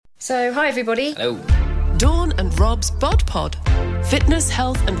So, hi everybody. Hello. Dawn and Rob's Bod Pod. Fitness,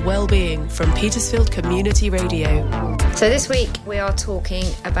 health and well-being from Petersfield Community Radio. So this week we are talking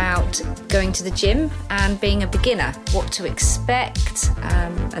about going to the gym and being a beginner, what to expect,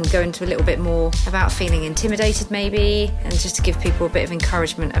 and go into a little bit more about feeling intimidated maybe, and just to give people a bit of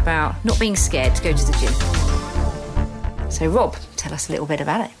encouragement about not being scared to go to the gym. So Rob, tell us a little bit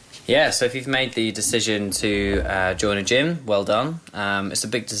about it. Yeah, so if you've made the decision to join a gym, well done. It's a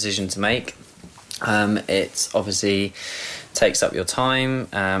big decision to make. It obviously takes up your time,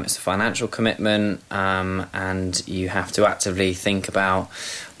 it's a financial commitment, and you have to actively think about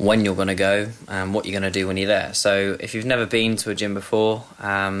when you're going to go and what you're going to do when you're there. So if you've never been to a gym before,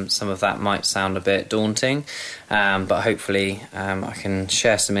 some of that might sound a bit daunting, but hopefully I can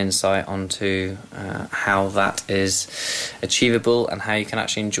share some insight onto how that is achievable and how you can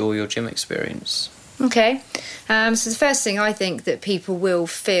actually enjoy your gym experience. Okay, so the first thing I think that people will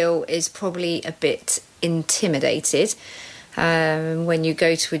feel is probably a bit intimidated. When you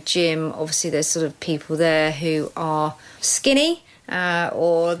go to a gym, obviously there's sort of people there who are skinny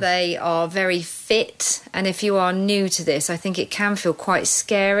or they are very fit. And if you are new to this, I think it can feel quite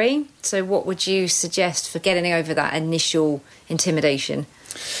scary. So what would you suggest for getting over that initial intimidation?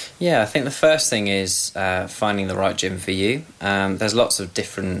 Yeah, I think the first thing is finding the right gym for you. There's lots of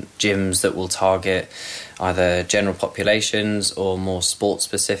different gyms that will target either general populations or more sports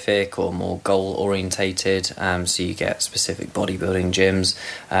specific or more goal orientated. So you get specific bodybuilding gyms,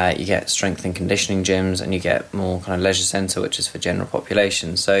 you get strength and conditioning gyms, and you get more kind of leisure centre, which is for general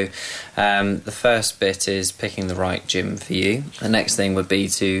population. So the first bit is picking the right gym for you. The next thing would be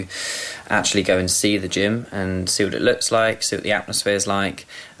to actually go and see the gym and see what it looks like, see what the atmosphere is like.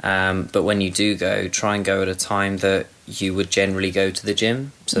 But when you do go, try and go at a time that you would generally go to the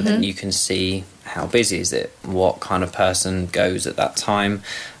gym, so that you can see how busy is it, what kind of person goes at that time,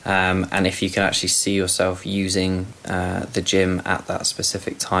 and if you can actually see yourself using the gym at that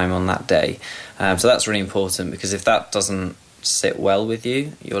specific time on that day. So that's really important, because if that doesn't sit well with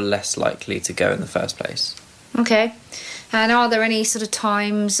you, you're less likely to go in the first place. Okay. And are there any sort of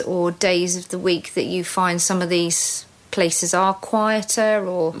times or days of the week that you find some of these places are quieter?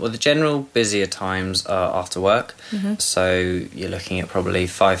 Or well, the general busier times are after work, so you're looking at probably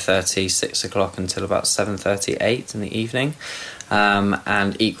 5:30, 6 o'clock until about 7:30, 8 in the evening,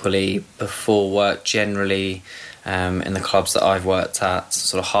 and equally before work, generally in the clubs that I've worked at,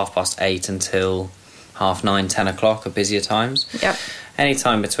 sort of 8:30 until 9:30, 10 o'clock are busier times. Yep. Any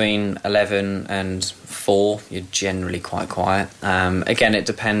time between 11 and 4, you're generally quite quiet. Again, it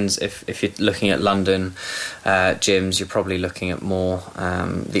depends. If you're looking at London gyms, you're probably looking at more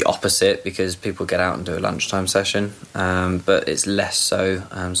the opposite, because people get out and do a lunchtime session, but it's less so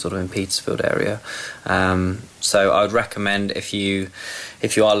sort of in Petersfield area. So I would recommend, if you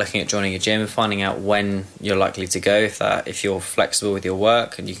are looking at joining a gym, finding out when you're likely to go. If you're flexible with your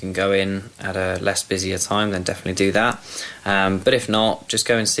work and you can go in at a less busier time, then definitely do that. But if not, just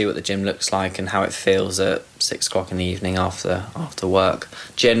go and see what the gym looks like and how it feels at 6 o'clock in the evening after work.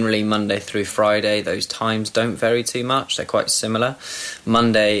 Generally, Monday through Friday, those times don't vary too much. They're quite similar.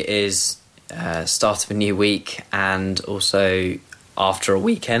 Monday is start of a new week, and also after a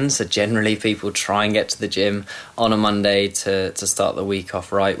weekend, so generally people try and get to the gym on a Monday to start the week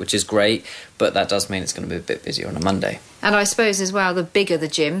off right, which is great, but that does mean it's going to be a bit busier on a Monday. And I suppose as well, the bigger the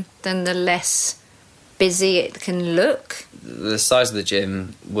gym, then the less busy it can look. The size of the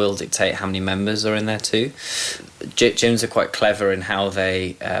gym will dictate how many members are in there too. Gyms are quite clever in how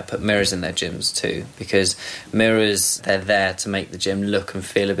they put mirrors in their gyms too, because mirrors, they're there to make the gym look and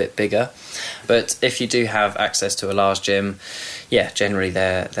feel a bit bigger. But if you do have access to a large gym, yeah, generally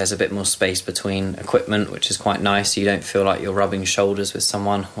there's a bit more space between equipment, which is quite nice. You don't feel like you're rubbing shoulders with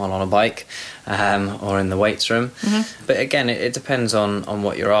someone while on a bike or in the weights room. But again, it depends on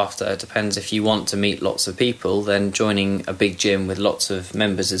what you're after. It depends. If you want to meet lots of people, then joining a big gym with lots of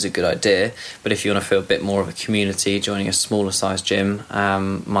members is a good idea. But if you want to feel a bit more of a community, joining a smaller sized gym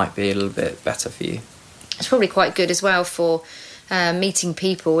might be a little bit better for you. It's probably quite good as well for meeting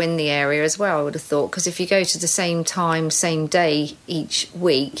people in the area as well, I would have thought, because if you go to the same time, same day each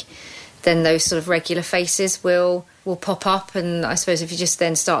week, then those sort of regular faces will pop up, and I suppose if you just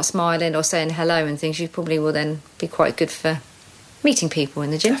then start smiling or saying hello and things, you probably will then be quite good for meeting people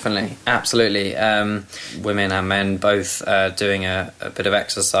in the gym. Definitely, absolutely. Women and men both doing a bit of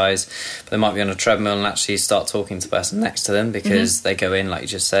exercise, but they might be on a treadmill and actually start talking to the person next to them, because they go in, like you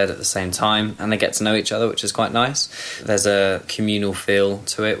just said, at the same time, and they get to know each other, which is quite nice. There's a communal feel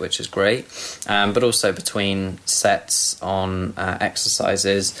to it, which is great. But also between sets on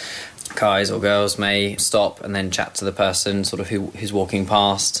exercises, guys or girls may stop and then chat to the person sort of who's walking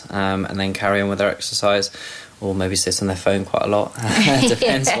past, and then carry on with their exercise, or maybe sit on their phone quite a lot.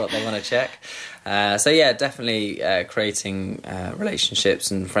 Depends what they want to check. So yeah, definitely creating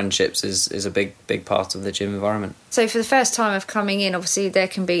relationships and friendships is a big part of the gym environment. So for the first time of coming in, obviously there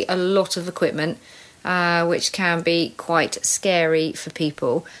can be a lot of equipment, which can be quite scary for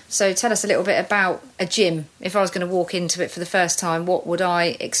people. So tell us a little bit about a gym. If I was going to walk into it for the first time, what would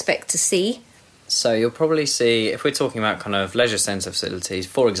I expect to see? So you'll probably see, if we're talking about kind of leisure centre facilities,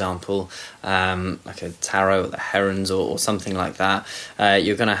 for example, like a Taro or the Herons or something like that,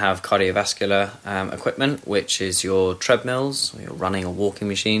 you're going to have cardiovascular equipment, which is your treadmills, or your running or walking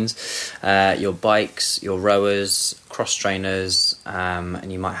machines, your bikes, your rowers, cross trainers,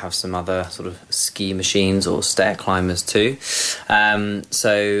 and you might have some other sort of ski machines or stair climbers too.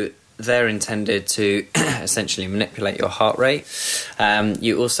 So they're intended to essentially manipulate your heart rate.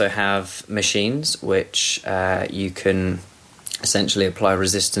 You also have machines which you can essentially apply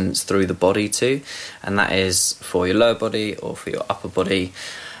resistance through the body to, and that is for your lower body or for your upper body.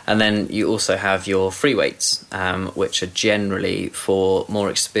 And then you also have your free weights, which are generally for more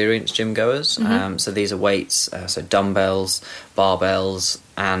experienced gym goers. So these are weights, so dumbbells, barbells,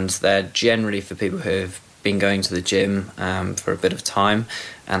 and they're generally for people who have been going to the gym for a bit of time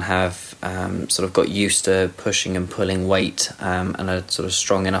and have sort of got used to pushing and pulling weight, and are sort of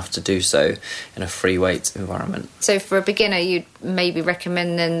strong enough to do so in a free weight environment. So for a beginner, you'd maybe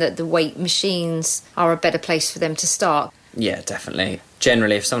recommend then that the weight machines are a better place for them to start? Yeah, definitely.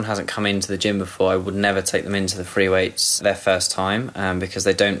 Generally, if someone hasn't come into the gym before, I would never take them into the free weights their first time, because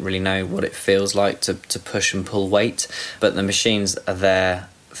they don't really know what it feels like to push and pull weight. But the machines are there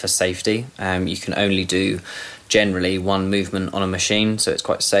for safety. You can only do generally one movement on a machine, so it's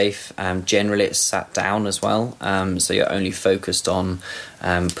quite safe. Generally it's sat down as well, so you're only focused on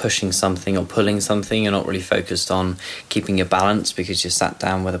pushing something or pulling something. You're not really focused on keeping your balance because you're sat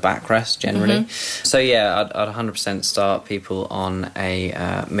down with a backrest generally. So yeah, I'd 100% start people on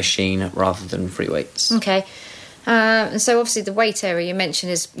a machine rather than free weights. Okay. And so obviously the weight area you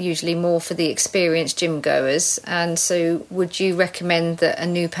mentioned is usually more for the experienced gym goers, and so would you recommend that a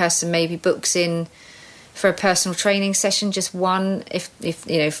new person maybe books in for a personal training session, just one, if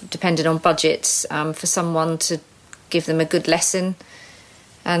you know, depending on budgets, for someone to give them a good lesson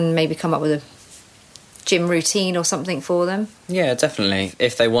and maybe come up with a gym routine or something for them? Yeah, definitely.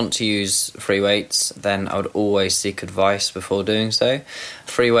 If they want to use free weights, then I would always seek advice before doing so.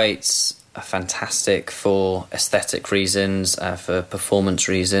 Free weights are fantastic for aesthetic reasons, for performance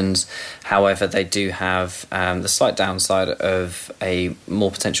reasons. However, they do have the slight downside of a more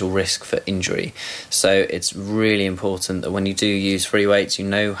potential risk for injury. So it's really important that when you do use free weights, you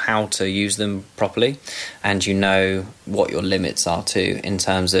know how to use them properly, and you know what your limits are too, in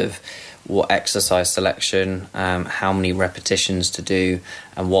terms of what exercise selection, how many repetitions to do,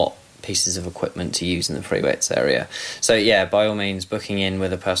 and what pieces of equipment to use in the free weights area. So yeah, by all means, booking in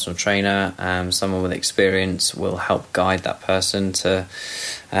with a personal trainer, someone with experience, will help guide that person to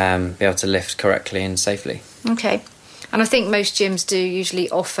be able to lift correctly and safely. Okay. And I think most gyms do usually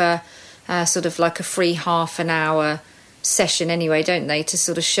offer sort of like a free half an hour session anyway, don't they, to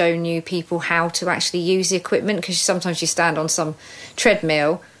sort of show new people how to actually use the equipment, because sometimes you stand on some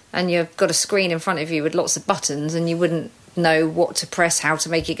treadmill and you've got a screen in front of you with lots of buttons and you wouldn't know what to press, how to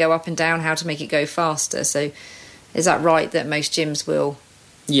make it go up and down, how to make it go faster. So is that right that most gyms will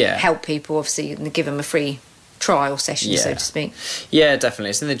help people, obviously, and give them a free trial session, so to speak? Yeah,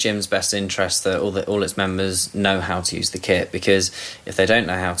 definitely. It's in the gym's best interest that all its members know how to use the kit, because if they don't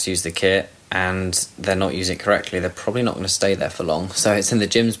know how to use the kit and they're not using it correctly, they're probably not going to stay there for long. So it's in the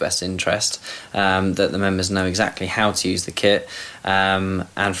gym's best interest that the members know exactly how to use the kit,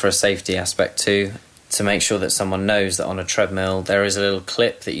 and for a safety aspect too, to make sure that someone knows that on a treadmill there is a little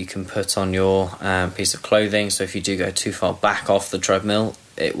clip that you can put on your piece of clothing, so if you do go too far back off the treadmill,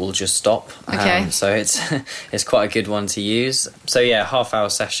 it will just stop. Okay. So it's quite a good one to use. So yeah, half-hour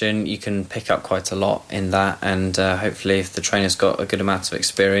session, you can pick up quite a lot in that, and hopefully if the trainer's got a good amount of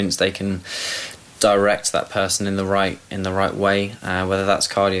experience, they can direct that person in the right way, whether that's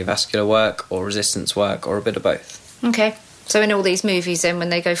cardiovascular work or resistance work or a bit of both. Okay. So in all these movies then, when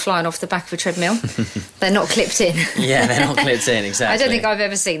they go flying off the back of a treadmill, they're not clipped in. Yeah, they're not clipped in, exactly. I don't think I've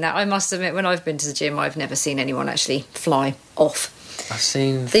ever seen that. I must admit, when I've been to the gym, I've never seen anyone actually fly off. I've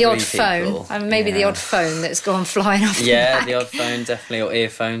seen the odd people. Phone, and maybe the odd phone that's gone flying off the back. The odd phone, definitely, or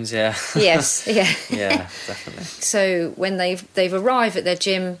earphones, yeah. Yes, yeah. Yeah, definitely. So when they've arrived at their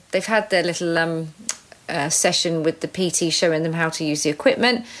gym, they've had their little session with the PT showing them how to use the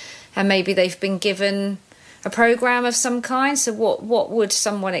equipment, and maybe they've been given a program of some kind? So what would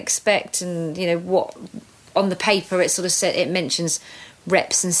someone expect? And what on the paper it sort of said, it mentions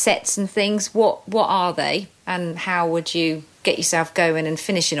reps and sets and things. What are they, and how would you get yourself going and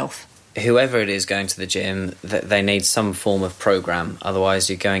finishing off? Whoever it is going to the gym, they need some form of program, otherwise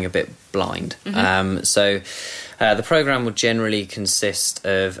you're going a bit blind. So the program will generally consist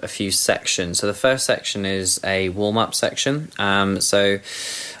of a few sections. So the first section is a warm-up section. So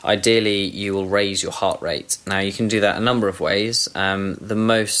ideally you will raise your heart rate. Now you can do that a number of ways. The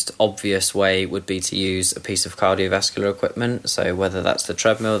most obvious way would be to use a piece of cardiovascular equipment, so whether that's the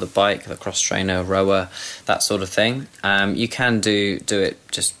treadmill, the bike, the cross trainer, rower, that sort of thing. You can do it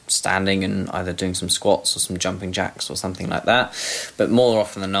just standing and either doing some squats or some jumping jacks or something like that, but more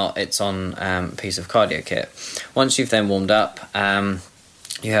often than not it's on a piece of cardio kit. Once you've then warmed up,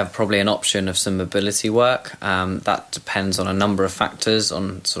 you have probably an option of some mobility work. That depends on a number of factors,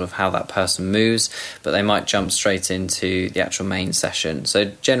 on sort of how that person moves, but they might jump straight into the actual main session.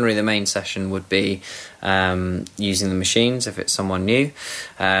 So generally the main session would be using the machines if it's someone new.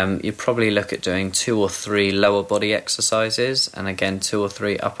 You'd probably look at doing 2 or 3 lower body exercises, and again 2 or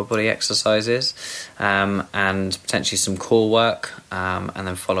 3 upper body exercises, and potentially some core work, and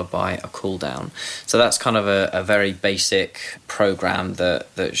then followed by a cool down. So that's kind of a very basic program that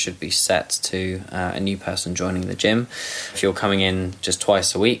should be set to a new person joining the gym. If you're coming in just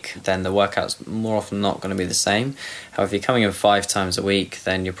twice a week, then the workout's more often not going to be the same. However, if you're coming in 5 times a week,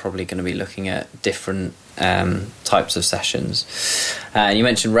 then you're probably going to be looking at different types of sessions. You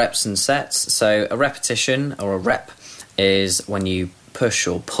mentioned reps and sets. So a repetition, or a rep, is when you push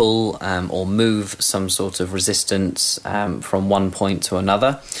or pull or move some sort of resistance from one point to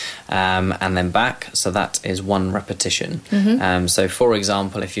another and then back. So that is one repetition. So for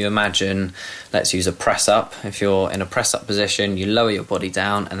example, if you imagine, let's use a press up. If you're in a press up position, you lower your body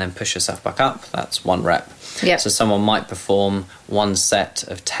down and then push yourself back up. That's one rep. Yep. So someone might perform one set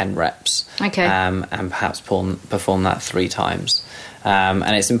of 10 reps, and perhaps perform that 3 times.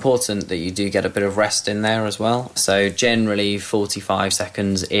 And it's important that you do get a bit of rest in there as well. So generally 45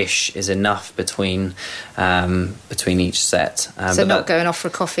 seconds-ish is enough between each set. So not going off for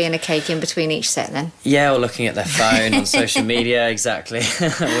a coffee and a cake in between each set then? Yeah, or looking at their phone on social media, exactly,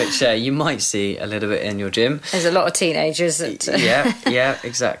 which you might see a little bit in your gym. There's a lot of teenagers that... Yeah,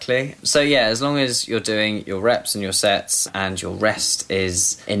 exactly. So yeah, as long as you're doing your reps and your sets and your rest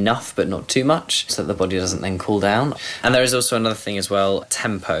is enough but not too much, so that the body doesn't then cool down. And there is also another thing as well,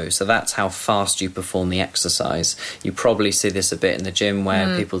 tempo. So that's how fast you perform the exercise. You probably see this a bit in the gym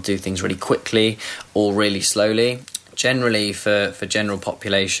where people do things really quickly or really slowly. Generally, for general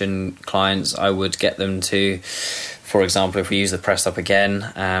population clients, I would get them to, for example, if we use the press up again,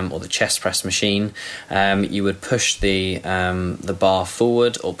 or the chest press machine, you would push the bar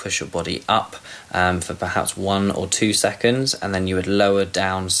forward or push your body up for perhaps 1 or 2 seconds, and then you would lower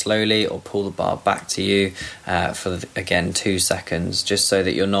down slowly or pull the bar back to you for, again, 2 seconds, just so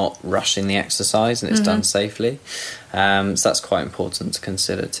that you're not rushing the exercise and it's done safely. So that's quite important to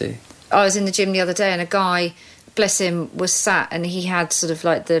consider too. I was in the gym the other day and a guy, bless him, was sat and he had sort of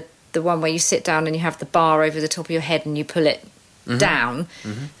like the one where you sit down and you have the bar over the top of your head and you pull it down,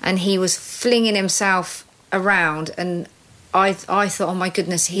 and he was flinging himself around, and I thought, oh my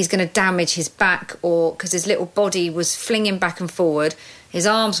goodness, he's going to damage his back, or because his little body was flinging back and forward, his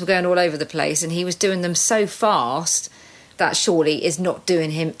arms were going all over the place, and he was doing them so fast that surely is not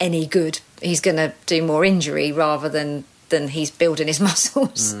doing him any good. He's going to do more injury rather than he's building his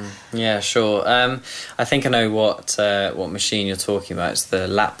muscles. Yeah, sure. I think I know what machine you're talking about. It's the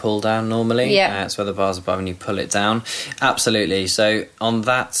lat pull down normally. Yeah. It's where the bar's above and you pull it down. Absolutely. So on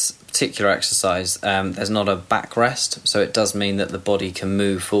that particular exercise, there's not a backrest, so it does mean that the body can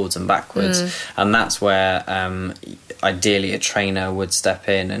move forwards and backwards, and that's where ideally a trainer would step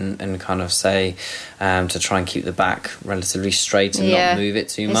in and kind of say to try and keep the back relatively straight and not move it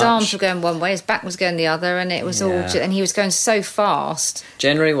too much. His arms were going one way, his back was going the other, and it was all and he was going so fast.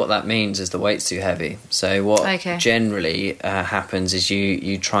 Generally what that means is the weight's too heavy. So what generally happens is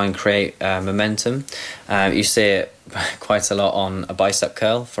you try and create momentum. You see it quite a lot on a bicep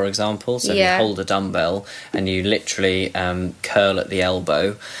curl, for example. So if you hold a dumbbell and you literally curl at the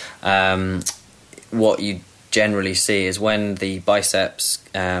elbow, what you generally see is when the biceps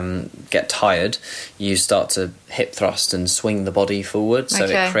get tired, you start to hip thrust and swing the body forward, so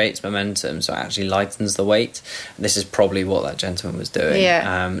Okay. it creates momentum, so it actually lightens the weight. This is probably what that gentleman was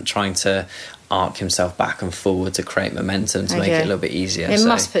doing, trying to arc himself back and forward to create momentum to make it a little bit easier. It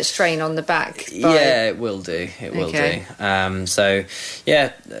must put strain on the back. Yeah, it will do. It will do. So,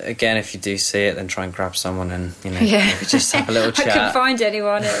 yeah, again, if you do see it, then try and grab someone and, you know, maybe just have a little chat. I couldn't find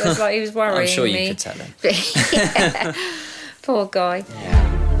anyone. It was like he was worrying me. I'm sure you could tell him. Yeah. Poor guy.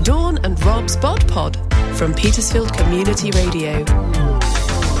 Yeah. Dawn and Rob's Bod Pod from Petersfield Community Radio.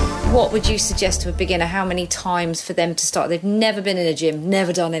 What would you suggest to a beginner? How many times for them to start? They've never been in a gym,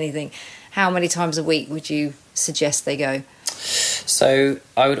 never done anything. How many times a week would you suggest they go? So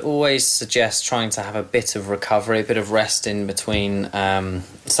I would always suggest trying to have a bit of recovery, a bit of rest in between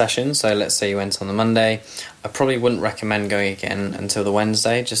sessions. So let's say you went on the Monday. I probably wouldn't recommend going again until the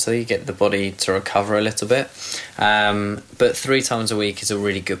Wednesday, just so you get the body to recover a little bit. But 3 times a week is a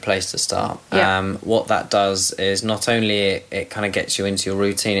really good place to start. Yeah. What that does is not only it kind of gets you into your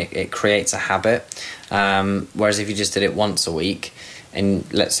routine, it creates a habit. Whereas if you just did it once a week, and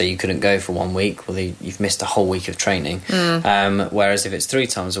let's say you couldn't go for 1 week, well, you've missed a whole week of training. Whereas if it's 3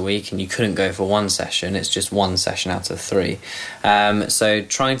 times a week and you couldn't go for 1 session, it's just 1 session out of 3. So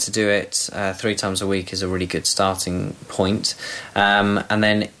trying to do it 3 times a week is a really good starting point. And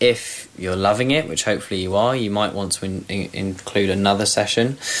then if you're loving it, which hopefully you are, you might want to include another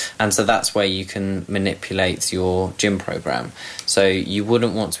session. And so that's where you can manipulate your gym program. So you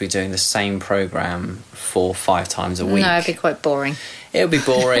wouldn't want to be doing the same program for 5 times a week. No, it'd be quite boring. It'll be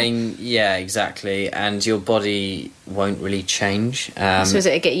boring, yeah, exactly, and your body won't really change. So is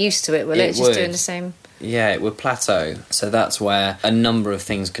it get used to it? Will it just would. doing the same? Yeah, it would plateau. So that's where a number of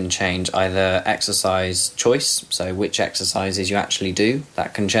things can change. Either exercise choice, so which exercises you actually do,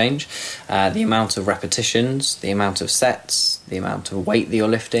 that can change. The amount of repetitions, the amount of sets, the amount of weight that you're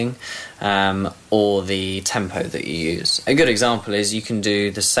lifting, or the tempo that you use. A good example is you can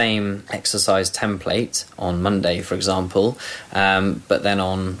do the same exercise template on Monday, for example, but then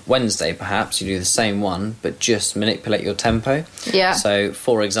on Wednesday, perhaps, you do the same one, but just manipulate your tempo. Yeah. So,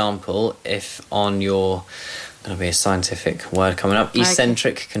 for example, if on your going to be a scientific word coming up,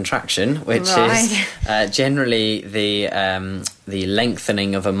 eccentric contraction, which is generally the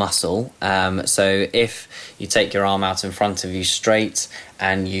lengthening of a muscle. So if you take your arm out in front of you straight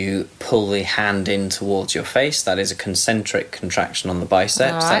and you pull the hand in towards your face, that is a concentric contraction on the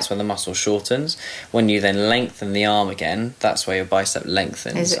biceps. Right. That's when the muscle shortens. When you then lengthen the arm again, that's where your bicep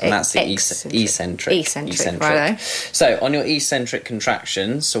lengthens, and that's the eccentric. Eccentric. Righto. So on your eccentric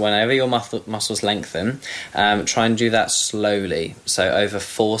contractions, so whenever your muscles lengthen, try and do that slowly, so over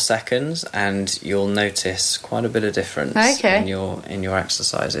 4 seconds, and you'll notice quite a bit of difference in your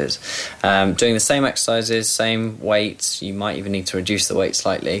exercises. Doing the same exercises, same weights, you might even need to reduce the weight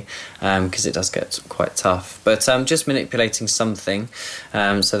slightly because it does get quite tough, but just manipulating something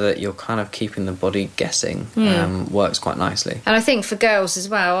so that you're kind of keeping the body guessing works quite nicely. And I think for girls as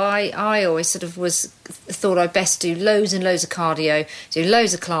well, I always sort of thought I'd best do loads and loads of cardio, do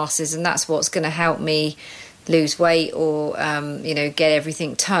loads of classes, and that's what's going to help me lose weight or get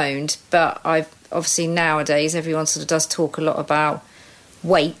everything toned. But I've obviously nowadays everyone sort of does talk a lot about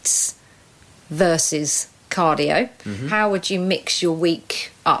weights versus cardio. How would you mix your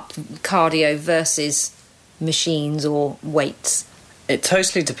week up, cardio versus machines or weights? It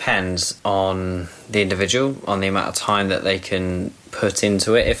totally depends on the individual, on the amount of time that they can put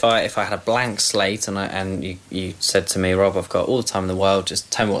into it. If I had a blank slate and you said to me, Rob, I've got all the time in the world,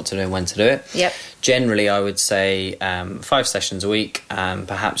 just tell me what to do and when to do it. Yep. Generally, I would say 5 sessions a week.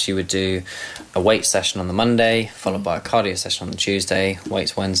 Perhaps you would do a weight session on the Monday, followed by a cardio session on the Tuesday,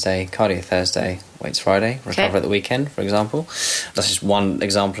 weights Wednesday, cardio Thursday, weights Friday, recover at the weekend, for example. That's just one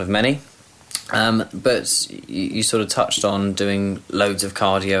example of many. But you sort of touched on doing loads of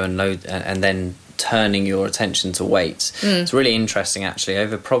cardio and then turning your attention to weights. It's really interesting, actually.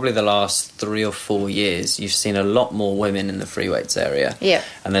 Over probably the last 3 or 4 years, you've seen a lot more women in the free weights area. Yeah.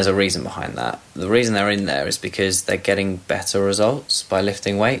 And there's a reason behind that. The reason they're in there is because they're getting better results by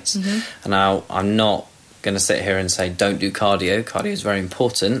lifting weights. And now, I'm not going to sit here and say don't do cardio. Cardio is very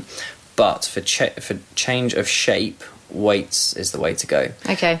important. But for change of shape, weights is the way to go.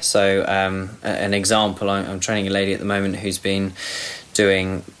 Okay. So an example, I'm training a lady at the moment who's been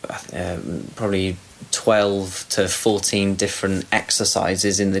doing probably 12 to 14 different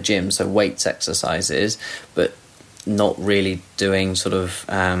exercises in the gym, so weights exercises, but not really doing sort of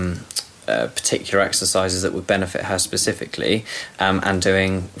particular exercises that would benefit her specifically, and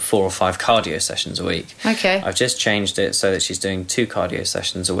doing 4 or 5 cardio sessions a week. Okay. I've just changed it so that she's doing 2 cardio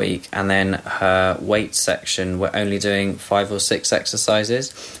sessions a week, and then her weight section, we're only doing 5 or 6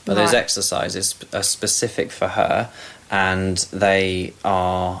 exercises, but those exercises are specific for her, and they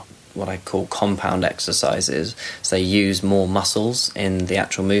are what I call compound exercises. So they use more muscles in the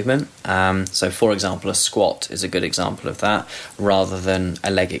actual movement. So, for example, a squat is a good example of that, rather than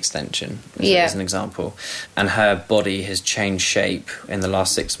a leg extension, as an example. And her body has changed shape in the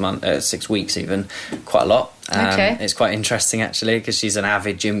last 6 weeks even, quite a lot. It's quite interesting, actually, because she's an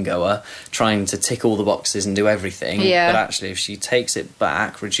avid gym goer, trying to tick all the boxes and do everything. But actually, if she takes it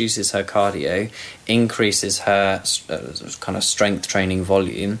back, reduces her cardio, increases her kind of strength training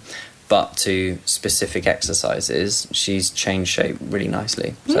volume, but to specific exercises, she's changed shape really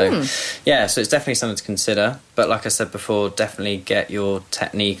nicely. So, so it's definitely something to consider. But like I said before, definitely get your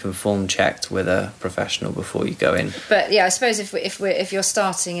technique and form checked with a professional before you go in. But yeah, I suppose if you're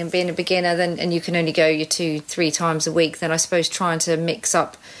starting and being a beginner, then and you can only go your 2-3 times a week, then I suppose trying to mix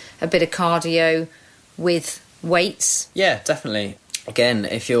up a bit of cardio with weights. Yeah, definitely. Again,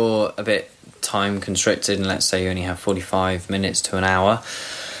 if you're a bit time constricted, and let's say you only have 45 minutes to an hour,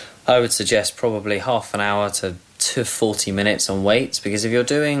 I would suggest probably half an hour to 40 minutes on weights, because if you're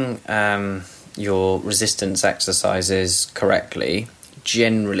doing your resistance exercises correctly,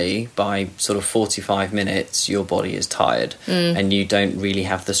 generally by sort of 45 minutes your body is tired and you don't really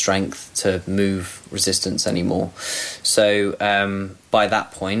have the strength to move resistance anymore. So by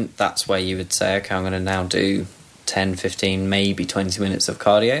that point, that's where you would say, okay, I'm going to now do 10, 15, maybe 20 minutes of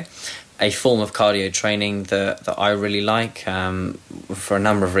cardio. A form of cardio training that I really like, for a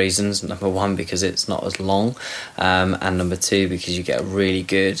number of reasons. Number one, because it's not as long, and number two, because you get a really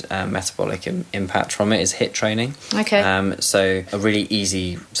good metabolic impact from it, is HIIT training. Okay. So a really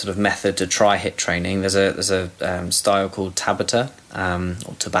easy sort of method to try HIIT training. There's a style called Tabata,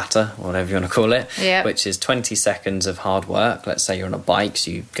 or Tabata, or whatever you want to call it, which is 20 seconds of hard work. Let's say you're on a bike, so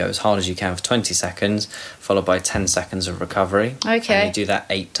you go as hard as you can for 20 seconds, followed by 10 seconds of recovery. Okay. And you do that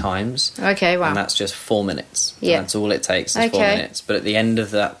 8 times. Okay, wow. And that's just 4 minutes. Yeah. That's all it takes is 4 minutes. But at the end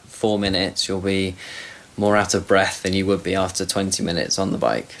of that 4 minutes, you'll be more out of breath than you would be after 20 minutes on the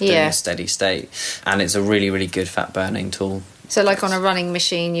bike, doing a steady state. And it's a really, really good fat burning tool. So like on a running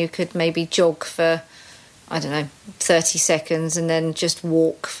machine, you could maybe jog for, 30 seconds and then just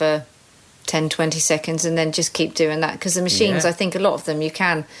walk for 10, 20 seconds and then just keep doing that. Because the machines, I think a lot of them, you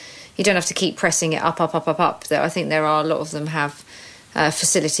don't have to keep pressing it up. I think there are a lot of them have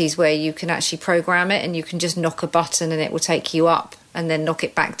facilities where you can actually program it and you can just knock a button and it will take you up and then knock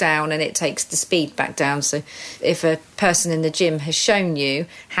it back down and it takes the speed back down. So if a person in the gym has shown you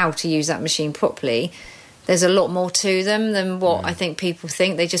how to use that machine properly, there's a lot more to them than what I think people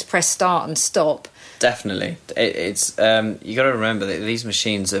think. They just press start and stop. Definitely. It's you got to remember that these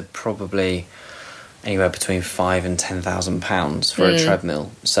machines are probably anywhere between £5,000 and £10,000 for a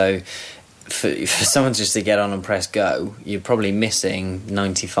treadmill. So for someone just to get on and press go, you're probably missing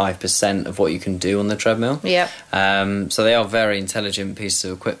 95% of what you can do on the treadmill. Yeah. So they are very intelligent pieces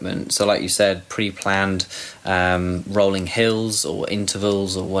of equipment. So like you said, pre-planned rolling hills or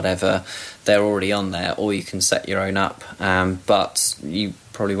intervals or whatever, they're already on there, or you can set your own up. But you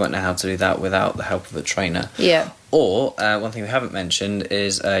probably won't know how to do that without the help of a trainer. Yeah. Or one thing we haven't mentioned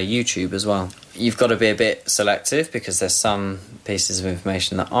is YouTube as well. You've got to be a bit selective because there's some pieces of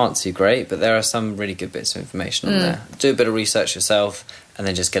information that aren't too great, but there are some really good bits of information on there. Do a bit of research yourself and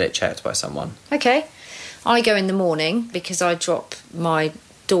then just get it checked by someone. Okay. I go in the morning because I drop my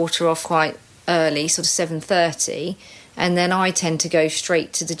daughter off quite early, sort of 7:30, and then I tend to go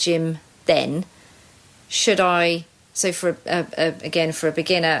straight to the gym then. Should I... So for a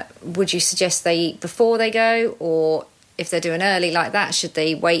beginner, would you suggest they eat before they go, or if they're doing early like that, should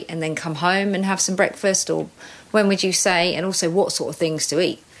they wait and then come home and have some breakfast, or when would you say, and also what sort of things to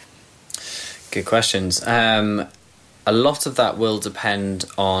eat? Good questions. A lot of that will depend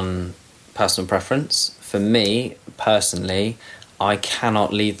on personal preference. For me, personally, I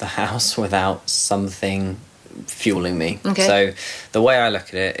cannot leave the house without something fueling me. Okay. So the way I look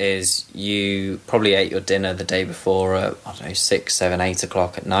at it is you probably ate your dinner the day before at 6, 7, 8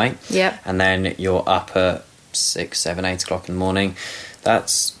 o'clock at night. Yeah. And then you're up at 6, 7, 8 o'clock in the morning.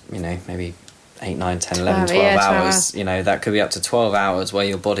 That's, maybe 8, 9, 10, 11, 12 hours. That could be up to 12 hours where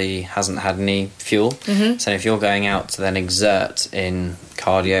your body hasn't had any fuel. Mm-hmm. So if you're going out to then exert in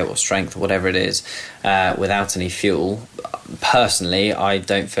cardio or strength or whatever it is without any fuel, personally, I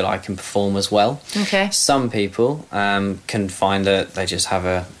don't feel I can perform as well. Okay. Some people can find that they just have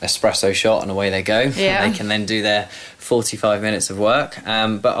a espresso shot and away they go. Yeah. They can then do their 45 minutes of work.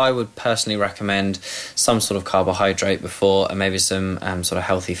 But I would personally recommend some sort of carbohydrate before, and maybe some sort of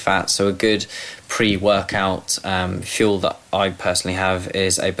healthy fat. So a good pre-workout fuel that I personally have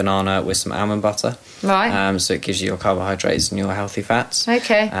is a banana with some almond butter. Right. So it gives you your carbohydrates and your healthy fats.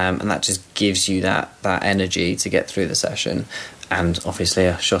 Okay. And that just gives you that energy to get through the session. And obviously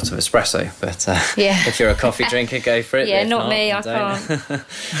a shot of espresso. But if you're a coffee drinker, go for it. Yeah, if not me, I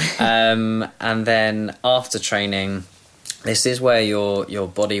can't. And then after training, this is where your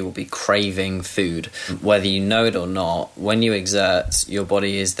body will be craving food, whether you know it or not. When you exert, your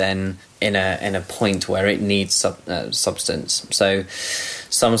body is then in a point where it needs substance. So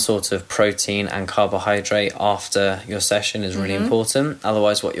some sort of protein and carbohydrate after your session is really important.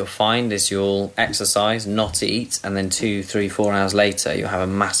 Otherwise, what you'll find is you'll exercise, not eat, and then 2, 3, 4 hours later, you'll have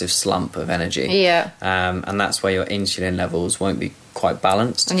a massive slump of energy. Yeah. And that's where your insulin levels won't be quite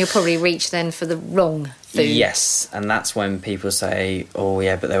balanced. And you'll probably reach then for the wrong food. Yes, and that's when people say, oh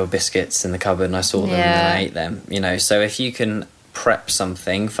yeah, but there were biscuits in the cupboard and I saw them and I ate them. So if you can prep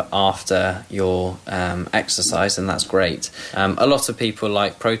something for after your exercise, and that's great. A lot of people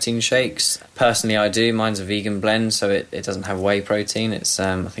like protein shakes. Personally, I do. Mine's a vegan blend, so it doesn't have whey protein. It's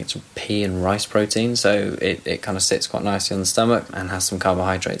I think it's pea and rice protein, so it kind of sits quite nicely on the stomach and has some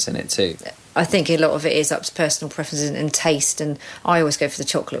carbohydrates in it too. I think a lot of it is up to personal preferences and taste, and I always go for the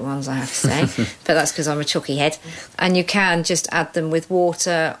chocolate ones, I have to say, but that's because I'm a chalky head. And you can just add them with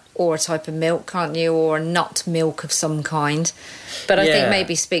water or a type of milk, can't you, or a nut milk of some kind. But I think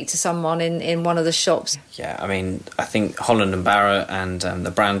maybe speak to someone in one of the shops. Yeah, I mean, I think Holland and Barrett and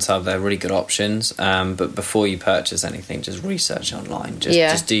the Brand Tub, they're really good options. But before you purchase anything, just research online.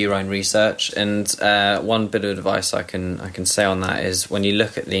 Just do your own research. And one bit of advice I can say on that is when you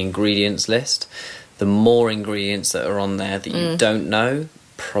look at the ingredients list, the more ingredients that are on there that you don't know,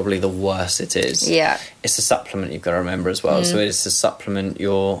 probably the worse it is. Yeah. It's a supplement you've got to remember as well. So it's to supplement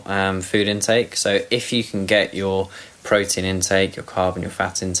your food intake. So if you can get your protein intake, your carb and your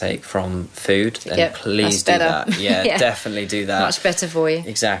fat intake from food, then please do that. Yeah, definitely do that. Much better for you.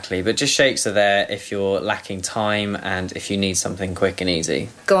 Exactly. But just shakes are there if you're lacking time and if you need something quick and easy.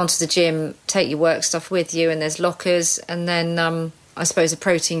 Go on to the gym, take your work stuff with you, and there's lockers, and then I suppose a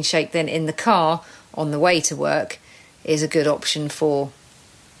protein shake then in the car on the way to work is a good option for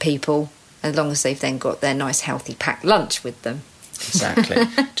people, as long as they've then got their nice healthy packed lunch with them. Exactly.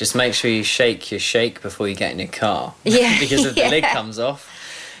 Just make sure you shake your shake before you get in your car. Yeah. Because if the lid comes off.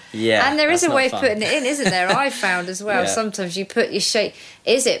 Yeah. And there is a way of putting it in, isn't there? I've found as well. Sometimes you put your shake.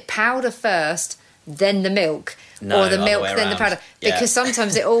 Is it powder first, then the milk? No, or the milk, the then the powder? Because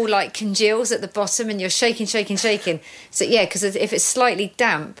sometimes it all like congeals at the bottom and you're shaking. So, because if it's slightly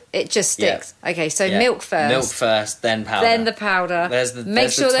damp, it just sticks. Yeah. Okay, so milk first. Milk first, then powder. Then the powder. Make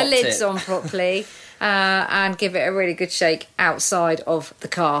sure the lid's tip on properly. And give it a really good shake outside of the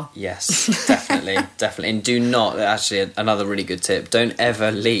car. Yes, definitely. And do not, actually another really good tip, don't ever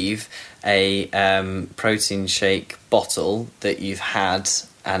leave a protein shake bottle that you've had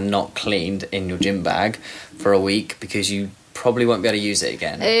and not cleaned in your gym bag for a week, because you probably won't be able to use it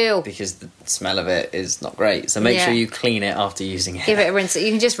again. Ew. Because the smell of it is not great. So make sure you clean it after using it. Give it a rinse.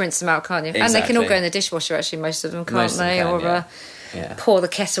 You can just rinse them out, can't you? Exactly. And they can all go in the dishwasher, actually, most of them, can't they? Pour the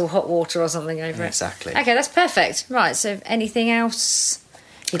kettle hot water or something over it. Exactly. Okay, that's perfect. Right, so anything else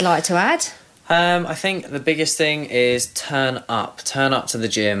you'd like to add? I think the biggest thing is turn up to the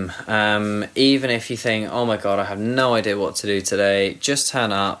gym. Even if you think, oh my God, I have no idea what to do today, just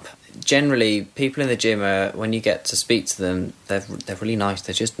turn up. Generally, people in the gym when you get to speak to them, they're really nice.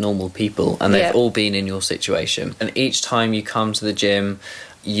 They're just normal people, and they've all been in your situation. And each time you come to the gym,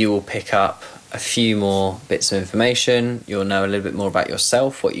 you will pick up a few more bits of information. You'll know a little bit more about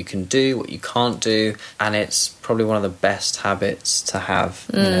yourself, what you can do, what you can't do, and it's probably one of the best habits to have.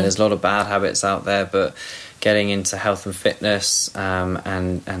 There's a lot of bad habits out there, but getting into health and fitness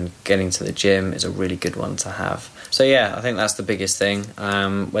and getting to the gym is a really good one to have. So I think that's the biggest thing.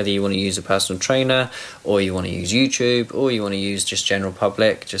 Whether you want to use a personal trainer, or you want to use YouTube, or you want to use just general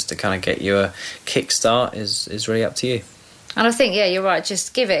public, just to kind of get you a kickstart is really up to you. And I think, you're right,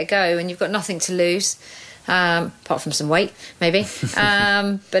 just give it a go, and you've got nothing to lose, apart from some weight, maybe.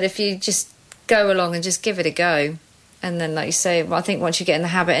 But if you just go along and just give it a go, and then, like you say, I think once you get in the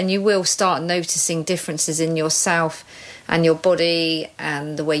habit, and you will start noticing differences in yourself and your body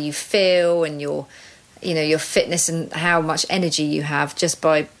and the way you feel and your fitness and how much energy you have, just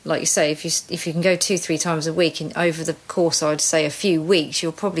by, like you say, if you can go 2-3 times a week, and over the course, I'd say a few weeks,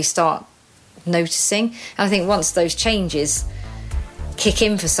 you'll probably start noticing. And I think once those changes kick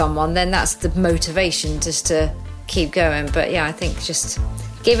in for someone, then that's the motivation just to keep going. But I think just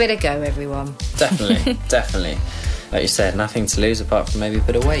give it a go, everyone. Definitely. like you said, nothing to lose apart from maybe a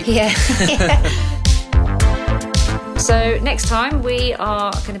bit of weight. Yeah. So next time we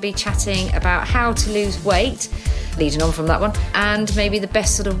are going to be chatting about how to lose weight, leading on from that one, and maybe the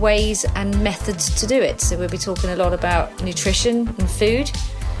best sort of ways and methods to do it. So we'll be talking a lot about nutrition and food,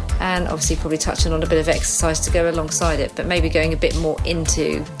 and obviously probably touching on a bit of exercise to go alongside it, but maybe going a bit more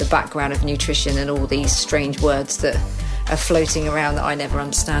into the background of nutrition and all these strange words that are floating around that I never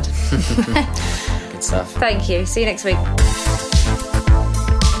understand. Good stuff. Thank you. See you next week.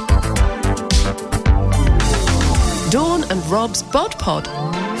 Dawn and Rob's Bod Pod.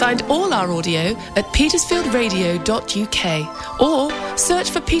 Find all our audio at petersfieldradio.uk or search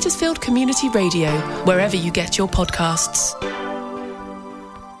for Petersfield Community Radio wherever you get your podcasts.